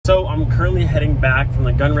So I'm currently heading back from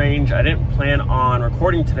the gun range. I didn't plan on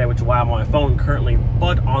recording today, which is why I'm on my phone currently,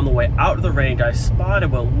 but on the way out of the range, I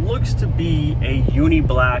spotted what looks to be a uni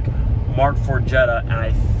black Mark IV Jetta, and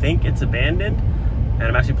I think it's abandoned, and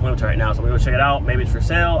I'm actually pulling up to it right now, so I'm gonna go check it out. Maybe it's for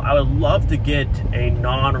sale. I would love to get a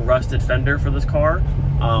non-rusted fender for this car,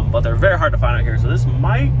 but they're very hard to find out here, so this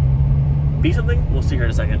might be something. We'll see here in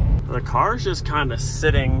a second. The car's just kind of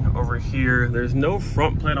sitting over here. There's no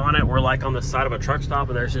front plate on it. We're like on the side of a truck stop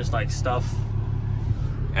and there's just like stuff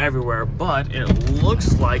everywhere, but it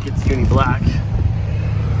looks like it's uni black.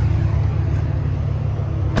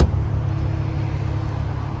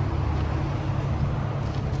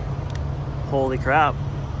 Holy crap.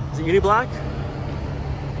 Is it uni black?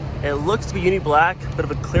 It looks to be uni black, bit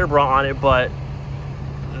of a clear bra on it, but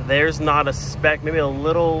there's not a speck, maybe a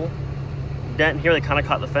little dent here that kind of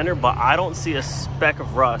caught the fender, but I don't see a speck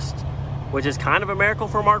of rust, which is kind of a miracle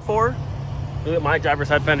for a Mark IV. Look at my driver's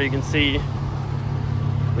side fender. You can see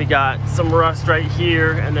we got some rust right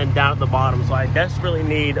here and then down at the bottom, so I desperately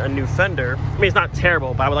need a new fender. I mean, it's not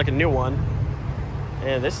terrible, but I would like a new one,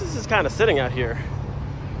 and this is just kind of sitting out here.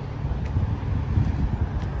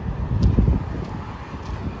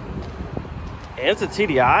 And it's a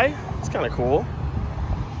TDI. It's kind of cool.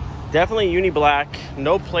 Definitely uni black,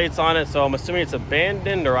 no plates on it, so I'm assuming it's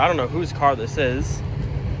abandoned, or I don't know whose car this is.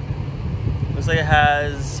 Looks like it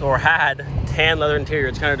has, or had, tan leather interior.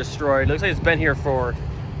 It's kind of destroyed. Looks like it's been here for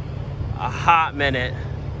a hot minute.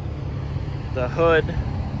 The hood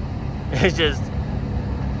is just,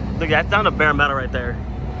 look, that's down to bare metal right there,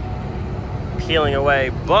 peeling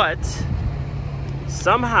away. But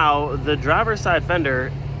somehow the driver's side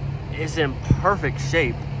fender is in perfect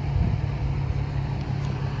shape.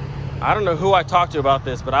 I don't know who I talked to about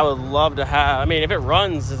this, but I would love to have, I mean, if it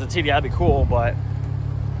runs as a TDI, that'd be cool, but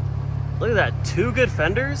look at that, two good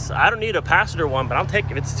fenders. I don't need a passenger one, but I'll take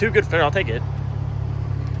it. If it's two good fenders, I'll take it.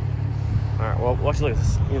 All right, well, watch, look at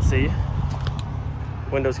this. You can see,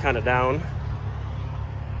 windows kind of down.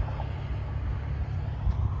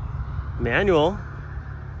 Manual.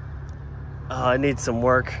 It needs some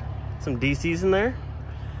work. Some DCs in there.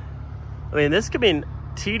 I mean, this could be an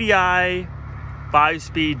TDI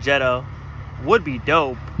 5-speed Jetta, would be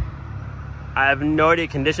dope. I have no idea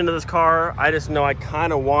condition of this car. I just know I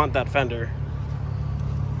kind of want that fender.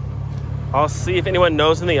 I'll see if anyone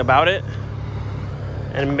knows anything about it,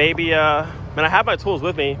 and maybe man, I have my tools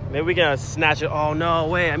with me. Maybe we can snatch it. Oh no,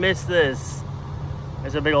 wait, I missed this.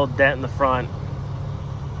 There's a big old dent in the front.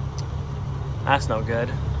 That's no good.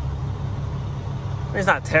 I mean, it's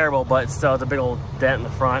not terrible, but still, it's a big old dent in the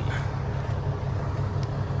front.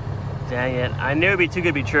 Dang it, I knew it'd be too good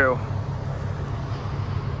to be true.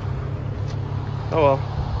 Oh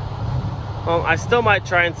well. Well, I still might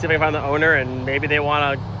try and see if I can find the owner, and maybe they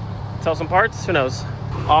want to sell some parts, who knows.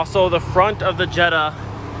 Also, the front of the Jetta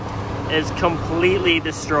is completely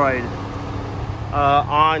destroyed.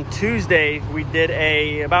 On Tuesday, we did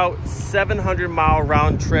a about 700-mile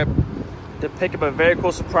round trip to pick up a very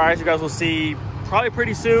cool surprise you guys will see probably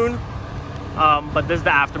pretty soon. But this is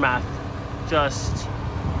the aftermath. Just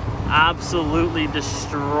absolutely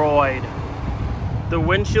destroyed. The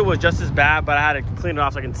windshield was just as bad, but I had to clean it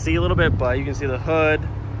off so I can see a little bit, but you can see the hood.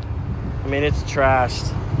 I mean, it's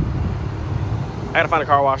trashed. I gotta find a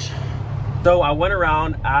car wash. So I went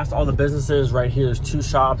around, asked all the businesses right here. There's two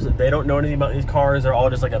shops. They don't know anything about these cars. They're all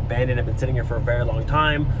just like abandoned and been sitting here for a very long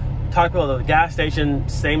time. Talked about the gas station,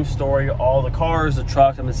 same story. All the cars, the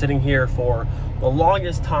trucks have been sitting here for the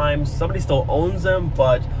longest time. Somebody still owns them,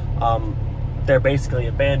 but they're basically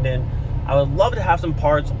abandoned. I would love to have some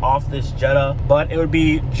parts off this Jetta, but it would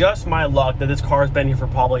be just my luck that this car has been here for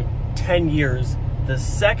probably 10 years. The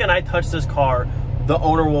second I touch this car, the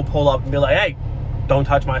owner will pull up and be like, hey, don't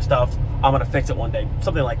touch my stuff. I'm gonna fix it one day.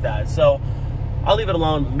 Something like that. So I'll leave it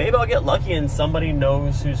alone. Maybe I'll get lucky and somebody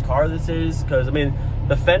knows whose car this is, because I mean,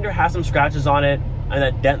 the fender has some scratches on it and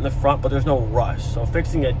that dent in the front, but there's no rush. So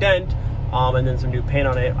fixing a dent and then some new paint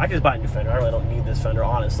on it, I can just buy a new fender. I really don't need this fender,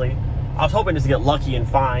 honestly. I was hoping just to get lucky and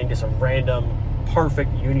find just a random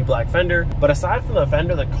perfect uni black fender. But aside from the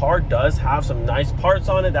fender, the car does have some nice parts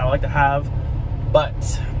on it that I like to have,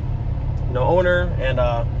 but no owner, and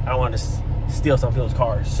I don't want to steal some people's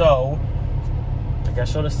cars. So I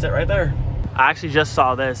guess she'll just sit right there. I actually just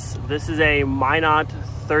saw this. This is a Minot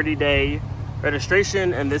 30-day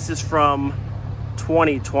registration, and this is from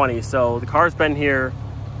 2020. So the car's been here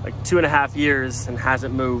like 2.5 years and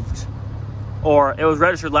hasn't moved. Or it was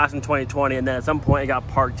registered last in 2020, and then at some point it got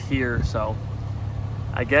parked here. So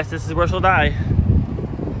I guess this is where she'll die.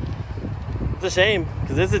 It's a shame,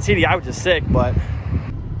 because this is a TDI, which is sick, but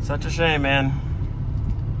such a shame, man.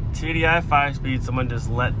 TDI 5-speed, someone just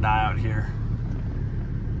let die out here.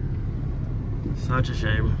 Such a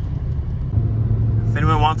shame. If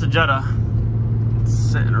anyone wants a Jetta, it's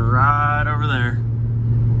sitting right over there.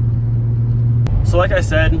 So like I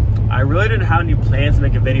said, I really didn't have any plans to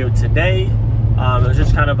make a video today. It was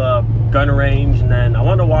just kind of a gun range, and then I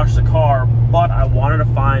wanted to wash the car, but I wanted to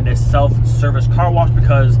find a self-service car wash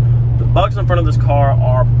because the bugs in front of this car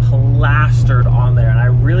are plastered on there, and I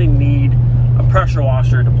really need a pressure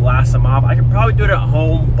washer to blast them off. I could probably do it at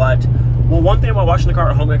home, but well, one thing about washing the car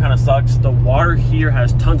at home that kind of sucks, the water here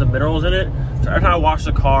has tons of minerals in it. So every time I wash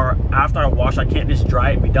the car, after I wash, I can't just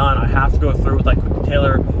dry it and be done. I have to go through with like quick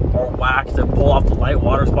detailer or wax to pull off the light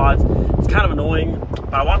water spots. It's kind of annoying,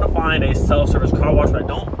 but I wanted to find a self-service car wash, but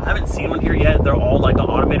I haven't seen one here yet. They're all like the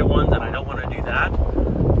automated ones, and I don't want to do that.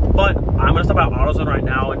 But I'm gonna stop at AutoZone right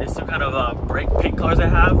now and just do kind of break paint colors I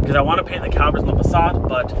have, because I want to paint the calipers in the Passat,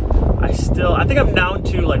 but I think I'm down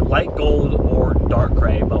to like light gold or dark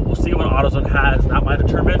gray, but we'll see what AutoZone has, and that might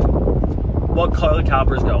determine what color the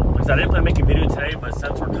calipers go. Like I said, I didn't plan on making a video today, but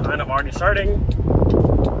since we're kind of already starting,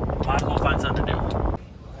 might as well find something to do.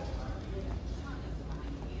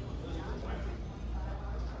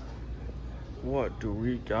 What do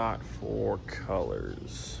we got for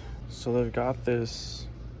colors? So they've got this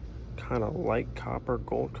kind of light copper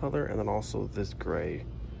gold color, and then also this gray,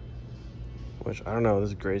 which I don't know,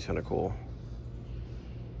 this gray is kind of cool.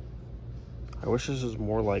 I wish this was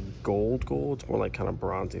more like gold. It's more like kind of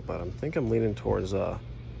bronzy, but I think I'm leaning towards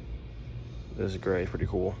this gray. Pretty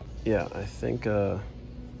cool. Yeah, I think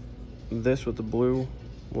this with the blue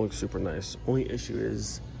looks super nice. Only issue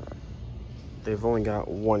is they've only got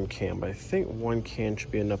one can, but I think one can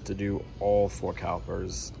should be enough to do all 4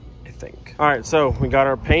 calipers, I think. All right, so we got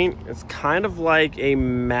our paint. It's kind of like a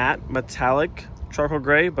matte metallic charcoal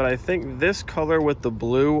gray, but I think this color with the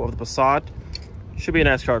blue of the Passat should be a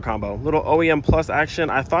nice color combo. Little OEM plus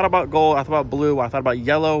action. I thought about gold, I thought about blue, I thought about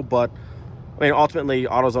yellow, but I mean, ultimately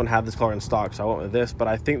AutoZone had this color in stock, so I went with this, but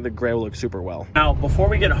I think the gray will look super well. Now, before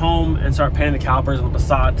we get home and start painting the calipers on the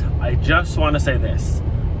Passat, I just want to say this.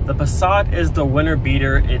 The Passat is the winner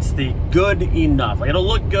beater. It's the good enough. Like, it'll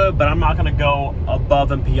look good, but I'm not gonna go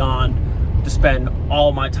above and beyond to spend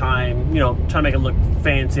all my time, you know, trying to make it look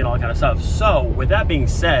fancy and all that kind of stuff. So with that being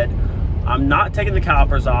said, I'm not taking the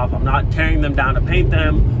calipers off. I'm not tearing them down to paint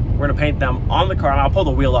them. We're gonna paint them on the car, and I'll pull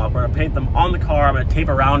the wheel off. We're gonna paint them on the car. I'm gonna tape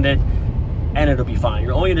around it, and it'll be fine.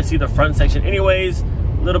 You're only gonna see the front section anyways. A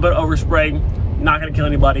little bit overspray, not gonna kill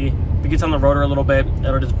anybody. If it gets on the rotor a little bit,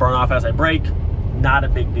 it'll just burn off as I brake. Not a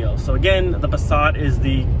big deal. So again, the Passat is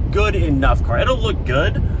the good enough car. It'll look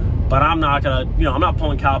good, but I'm not gonna, you know, I'm not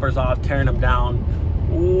pulling calipers off, tearing them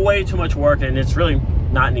down. Way too much work, and it's really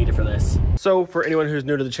not needed for this. So for anyone who's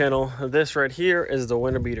new to the channel, this right here is the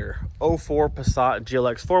winner beater. 04 Passat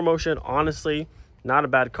GLX 4Motion. Honestly, not a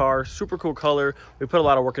bad car, super cool color. We put a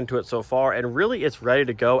lot of work into it so far, and really it's ready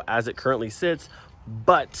to go as it currently sits,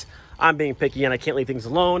 but I'm being picky and I can't leave things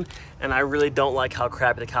alone, and I really don't like how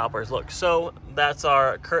crappy the calipers look. So that's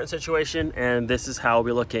our current situation, and this is how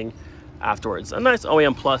we'll be looking afterwards. A nice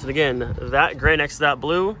OEM plus, and again, that gray next to that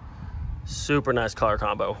blue, super nice color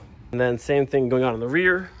combo. And then same thing going on in the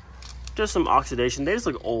rear, just some oxidation. They just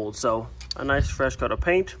look old, so a nice fresh coat of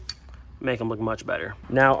paint, make them look much better.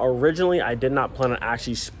 Now, originally, I did not plan on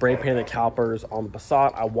actually spray painting the calipers on the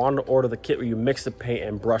Passat. I wanted to order the kit where you mix the paint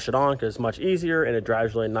and brush it on, because it's much easier and it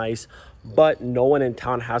dries really nice. But no one in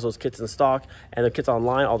town has those kits in stock, and the kits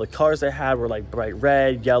online, all the colors they had were like bright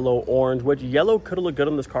red, yellow, orange, which yellow could have looked good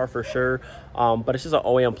on this car for sure, but it's just an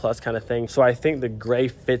OEM plus kind of thing. So I think the gray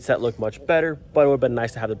fits that look much better, but it would have been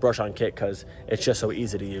nice to have the brush on kit because it's just so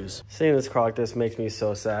easy to use. Seeing this car like this makes me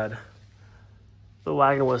so sad. The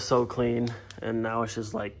wagon was so clean, and now it's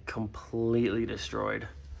just like completely destroyed.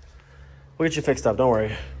 We'll get you fixed up, don't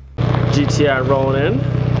worry. GTI rolling in.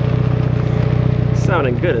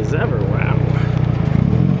 Sounding good as ever, wow.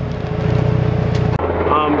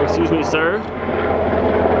 Excuse me, sir.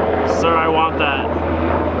 Sir, I want that.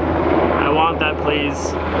 I want that,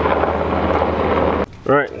 please.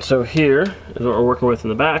 All right, so here is what we're working with in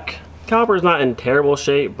the back. Caliper's not in terrible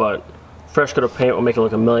shape, but fresh coat of paint will make it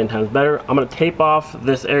look a million times better. I'm gonna tape off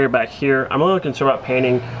this area back here. I'm only concerned about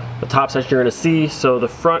painting the top section you're gonna see. So the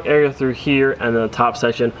front area through here and then the top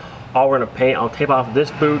section, all we're gonna paint. I'll tape off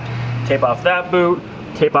this boot, tape off that boot,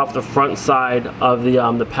 tape off the front side of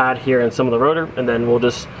the pad here and some of the rotor, and then we'll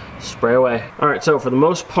just spray away. All right, so for the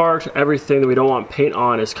most part, everything that we don't want paint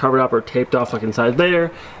on is covered up or taped off, like inside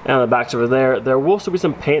there, and on the backs over there. There will still be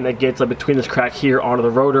some paint that gets like between this crack here onto the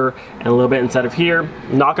rotor and a little bit inside of here.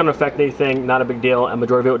 Not gonna affect anything, not a big deal, and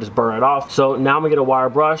majority of it will just burn right off. So now I'm gonna get a wire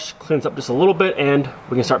brush, cleans up just a little bit, and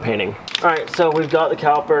we can start painting. All right, so we've got the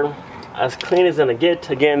caliper as clean as gonna get.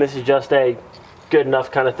 Again, this is just a good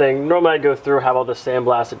enough kind of thing. Normally I'd go through, have all this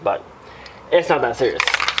sandblasted, but it's not that serious.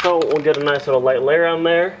 So we'll get a nice little light layer on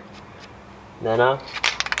there. Then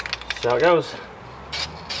see how it goes.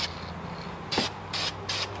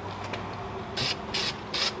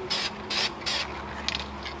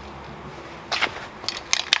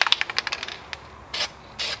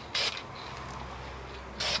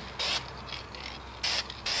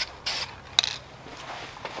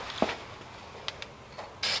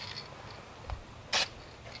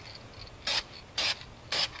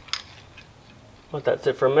 Let that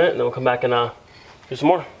sit for a minute and then we'll come back and do some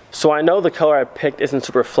more. So I know the color I picked isn't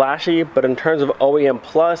super flashy, but in terms of OEM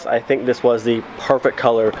Plus, I think this was the perfect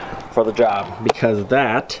color for the job because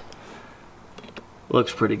that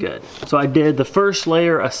looks pretty good. So I did the first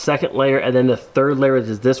layer, a second layer, and then the third layer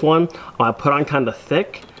is this one. I put on kind of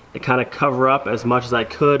thick to kind of cover up as much as I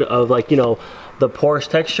could of like, you know, the porous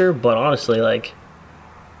texture, but honestly, like,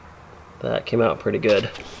 that came out pretty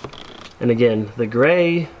good. And again, the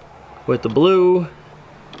gray with the blue,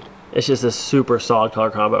 it's just a super solid color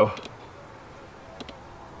combo.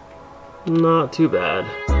 Not too bad.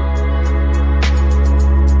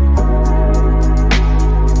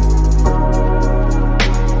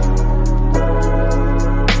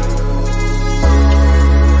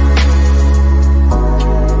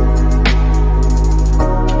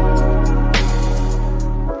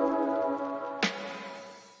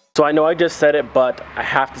 So I know I just said it, but I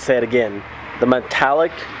have to say it again. The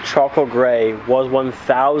metallic charcoal gray was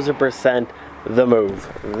 1000% the move.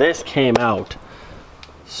 This came out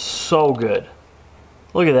so good.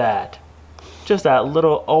 Look at that. Just that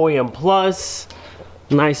little OEM Plus.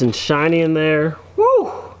 Nice and shiny in there.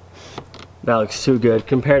 Woo! That looks too good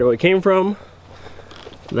compared to where it came from.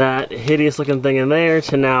 That hideous looking thing in there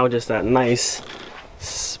to now just that nice,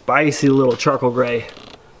 spicy little charcoal gray.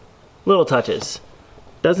 Little touches.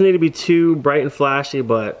 Doesn't need to be too bright and flashy,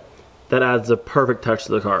 but that adds a perfect touch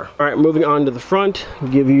to the car. All right, moving on to the front,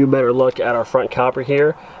 give you a better look at our front caliper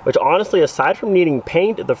here, which honestly, aside from needing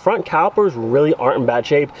paint, the front calipers really aren't in bad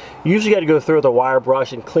shape. You usually got to go through with a wire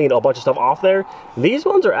brush and clean a bunch of stuff off there. These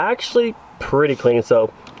ones are actually pretty clean,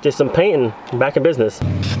 so just some paint and back in business.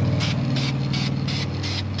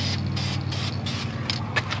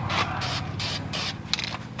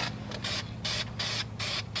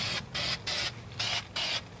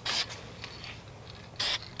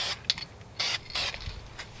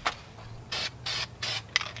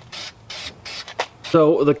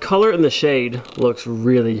 So the color in the shade looks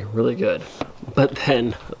really, really good. But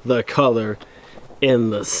then the color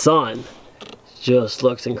in the sun just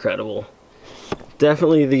looks incredible.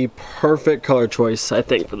 Definitely the perfect color choice, I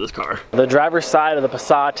think, for this car. The driver's side of the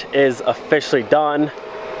Passat is officially done,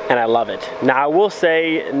 and I love it. Now I will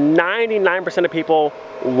say 99% of people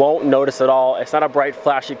won't notice at all. It's not a bright,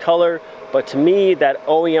 flashy color, but to me, that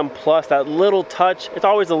OEM Plus, that little touch, it's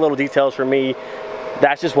always the little details for me.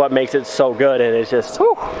 That's just what makes it so good, and it's just,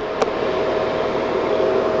 whew.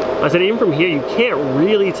 I said, even from here, you can't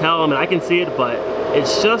really tell. I mean, I can see it, but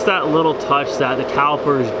it's just that little touch that the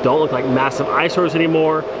calipers don't look like massive eyesores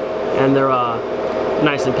anymore, and they're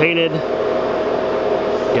nice and painted.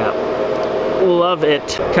 Yeah, love it.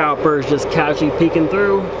 Calipers just casually peeking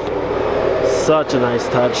through. Such a nice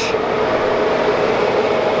touch.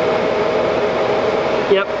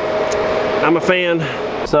 Yep, I'm a fan.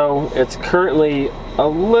 So it's currently a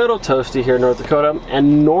little toasty here in North Dakota,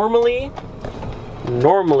 and normally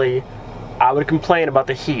I would complain about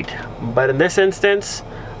the heat, but in this instance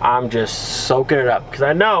I'm just soaking it up because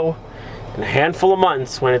I know in a handful of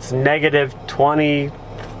months when it's negative 20,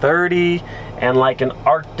 30 and like an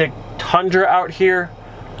Arctic tundra out here,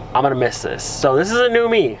 I'm gonna miss this. So this is a new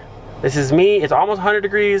me. This is me. It's almost 100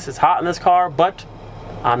 degrees. It's hot in this car, but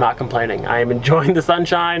I'm not complaining. I am enjoying the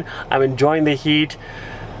sunshine. I'm enjoying the heat.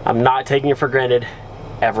 I'm not taking it for granted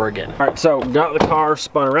ever again. All right, so got the car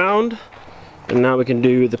spun around, and now we can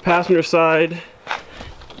do the passenger side.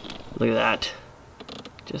 Look at that.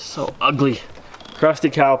 Just so ugly. Crusty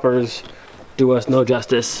calipers do us no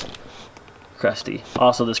justice. Crusty.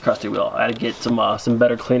 Also this crusty wheel. I had to get some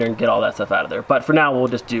better cleaner and get all that stuff out of there. But for now, we'll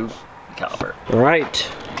just do the caliper. All right,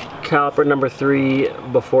 caliper number 3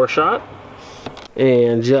 before shot.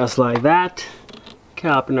 And just like that,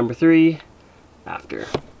 caliper number 3 after.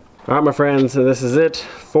 All right, my friends, so this is it.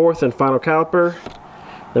 4th and final caliper.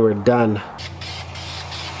 then we're done.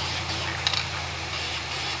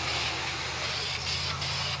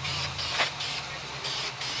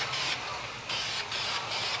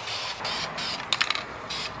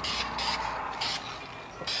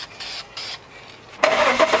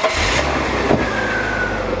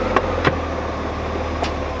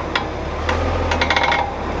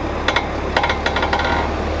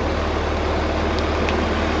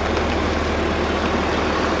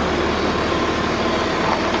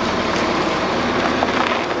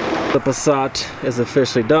 The Passat is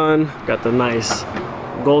officially done. Got the nice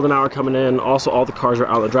golden hour coming in. Also, all the cars are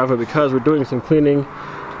out of the driveway because we're doing some cleaning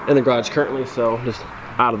in the garage currently, so just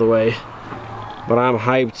out of the way. But I'm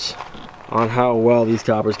hyped on how well these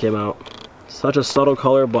Calipers came out. Such a subtle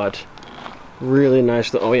color, but really nice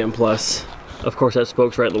for the OEM Plus. Of course, that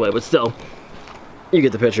spoke's right in the way, but still, you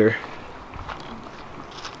get the picture.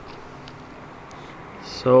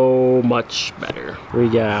 So much better. We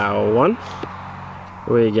got 1.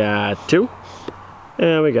 We got 2,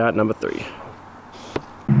 and we got number 3.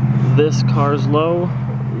 This car's low,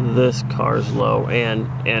 this car's low,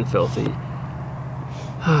 and filthy.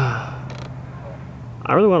 I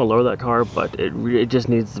really want to lower that car, but it just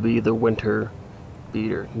needs to be the winter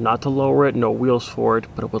beater. Not to lower it, no wheels for it,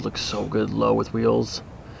 but it would look so good low with wheels.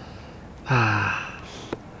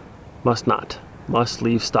 Must not. Must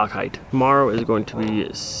leave stock height. Tomorrow is going to be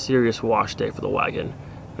a serious wash day for the wagon.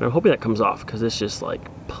 And I'm hoping that comes off because it's just like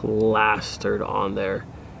plastered on there.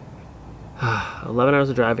 11 hours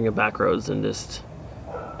of driving in back roads and just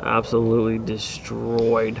absolutely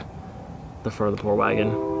destroyed the front of the poor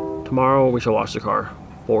wagon. Tomorrow we shall wash the car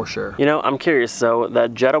for sure. You know, I'm curious, so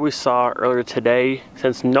that Jetta we saw earlier today,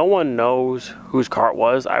 since no one knows whose car it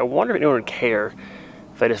was, I wonder if anyone would care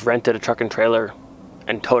if they just rented a truck and trailer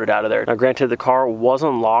and towed it out of there. Now granted, the car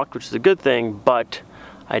wasn't locked, which is a good thing, but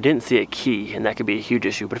I didn't see a key, and that could be a huge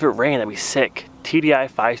issue. But if it rained, that'd be sick. TDI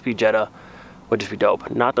 5-speed Jetta would just be dope.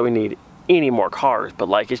 Not that we need any more cars, but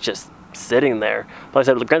like it's just sitting there. Like I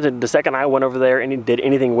said, granted, the second I went over there and he did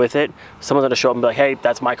anything with it, someone's gonna show up and be like, hey,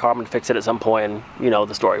 that's my car, I'm gonna fix it at some point, and you know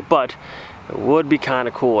the story. But it would be kind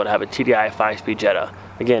of cool to have a TDI 5-speed Jetta.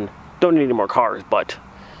 Again, don't need any more cars, but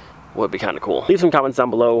would be kind of cool. Leave some comments down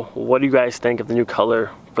below. What do you guys think of the new color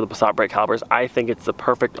for the Passat brake calipers? I think it's the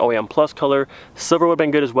perfect OEM Plus color. Silver would have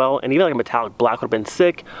been good as well, and even like a metallic black would have been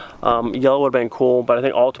sick. Yellow would have been cool, but I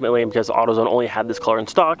think ultimately, because AutoZone only had this color in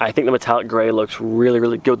stock, I think the metallic gray looks really,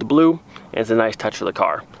 really good with the blue, and it's a nice touch for the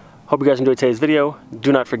car. Hope you guys enjoyed today's video.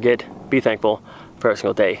 Do not forget, be thankful for every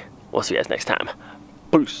single day. We'll see you guys next time.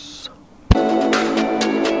 Peace.